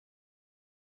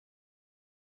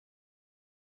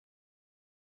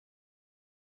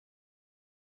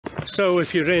So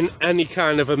if you're in any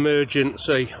kind of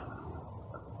emergency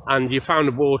and you found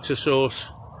a water source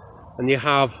and you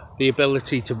have the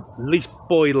ability to at least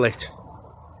boil it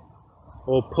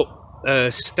or put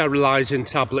sterilising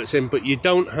tablets in, but you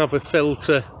don't have a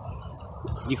filter,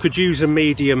 you could use a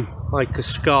medium like a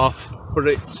SCAFF, but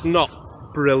it's not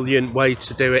a brilliant way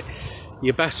to do it.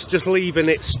 You're best just leaving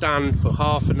it stand for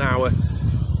half an hour,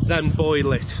 then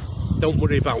boil it. Don't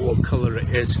worry about what colour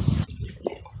it is.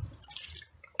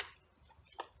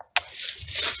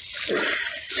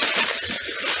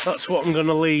 That's what I'm going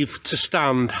to leave to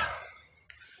stand.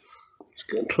 Let's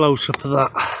get a close up of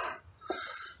that.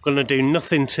 I'm going to do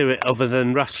nothing to it other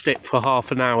than rest it for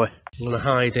half an hour. I'm going to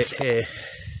hide it here.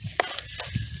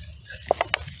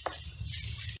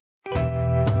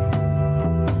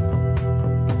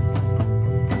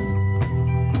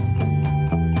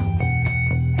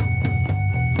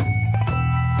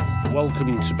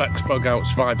 Welcome to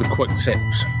bexbugoutsurvivor Quick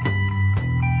Tips.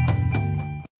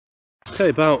 Okay,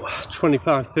 about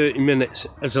 25-30 minutes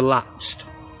has elapsed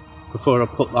before I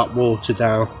put that water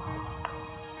down.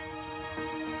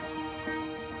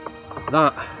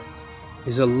 That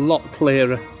is a lot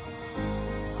clearer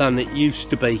than it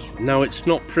used to be. Now it's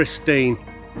not pristine,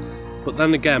 but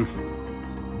then again,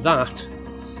 that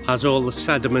has all the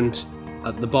sediment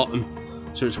at the bottom,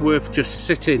 so it's worth just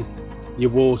sitting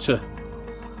your water,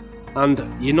 and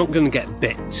you're not going to get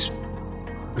bits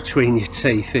between your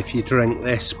teeth if you drink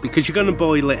this, because you're going to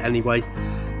boil it anyway.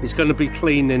 It's going to be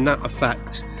clean in that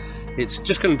effect. It's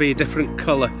just going to be a different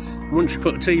colour. Once you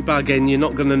put a tea bag in, you're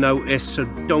not going to notice, so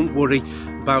don't worry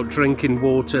about drinking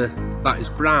water that is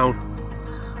brown,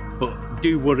 but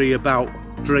do worry about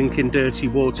drinking dirty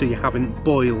water you haven't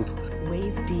boiled.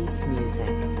 Wave Beats music.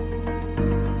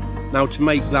 Now, to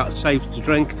make that safe to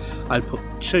drink, I put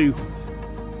 2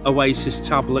 Oasis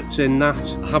tablets in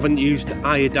that. I haven't used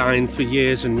iodine for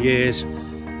years and years,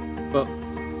 but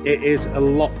it is a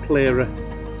lot clearer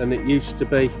than it used to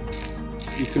be.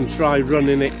 You can try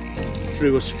running it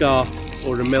through a scarf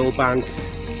or a millbank,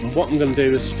 and what I'm going to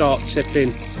do is start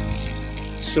tipping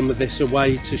some of this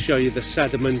away to show you the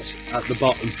sediment at the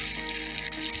bottom.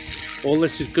 All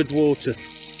this is good water.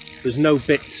 There's no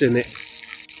bits in it.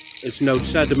 There's no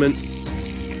sediment,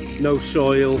 no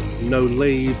soil, no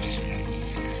leaves.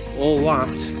 All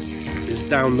that is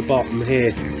down the bottom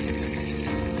here.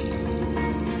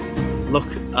 Look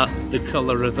at the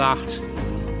colour of that.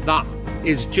 That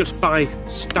is just by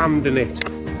standing it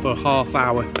for half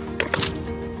hour.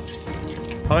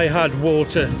 I had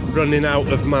water running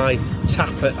out of my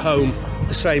tap at home,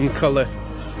 the same colour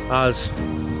as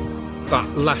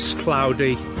that less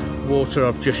cloudy water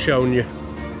I've just shown you,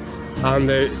 and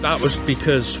that was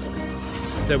because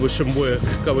there was some work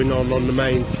going on the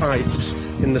main pipes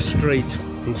in the street,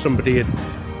 and somebody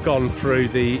had gone through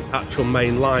the actual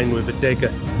main line with a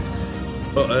digger.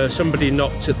 But somebody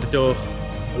knocked at the door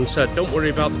and said, don't worry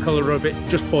about the colour of it,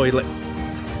 just boil it.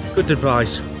 Good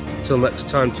advice. Till next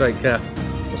time, take care.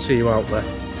 I'll see you out there.